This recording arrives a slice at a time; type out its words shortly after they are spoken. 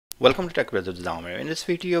Welcome to Tech with Zamir. In this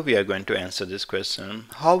video, we are going to answer this question.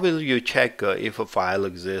 How will you check if a file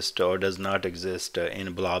exists or does not exist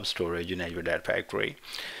in Blob storage in Azure Data Factory?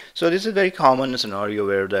 So this is a very common scenario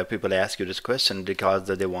where the people ask you this question because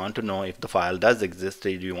they want to know if the file does exist.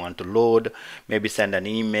 Do you want to load, maybe send an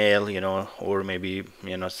email, or maybe,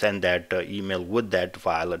 send that email with that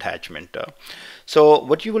file attachment. So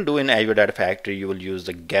what you will do in Azure Data Factory, you will use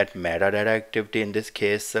the get metadata activity in this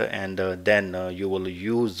case, and then you will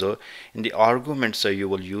use in the arguments you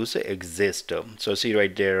will use exist. So see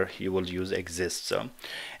right there, you will use exists.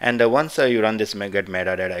 And once you run this get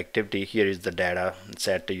metadata activity, here is the data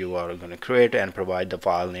set you are going to create and provide the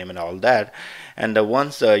file name and all that. And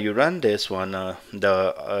once you run this one,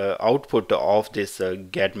 the output of this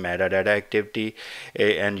get metadata activity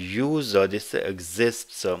and use this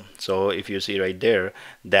exists. So if you see right there,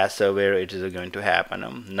 that's where it is going to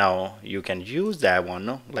happen. Now you can use that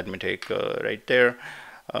one. Let me take right there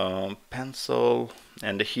pencil,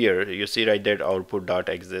 and here you see right there output dot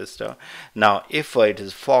exist. Now if it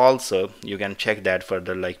is false, you can check that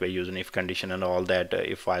further, like by using if condition and all that.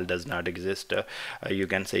 If file does not exist, you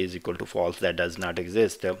can say is equal to false, that does not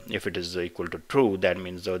exist. If it is equal to true, that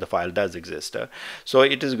means the file does exist. So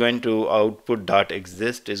it is going to output dot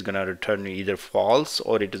exist is going to return you either false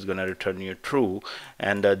or it is going to return you true,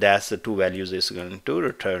 and that's the two values is going to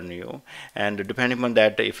return you. And depending on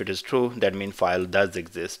that, if it is true, that means file does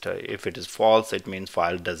exist. If it is false, it means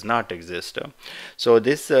file does not exist. So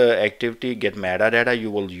this activity get metadata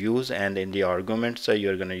you will use, and in the arguments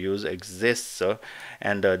you're going to use exists,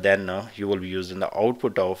 and then you will be using the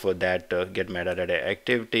output of that get metadata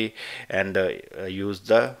activity, and use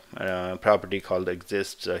the property called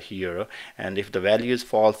exists here. And if the value is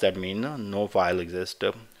false, that means no file exists,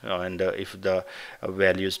 and if the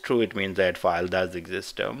value is true, it means that file does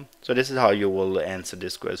exist. So this is how you will answer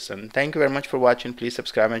this question. Thank you very much for watching. Please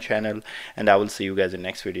subscribe my channel, and I will see you guys in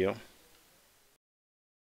next video.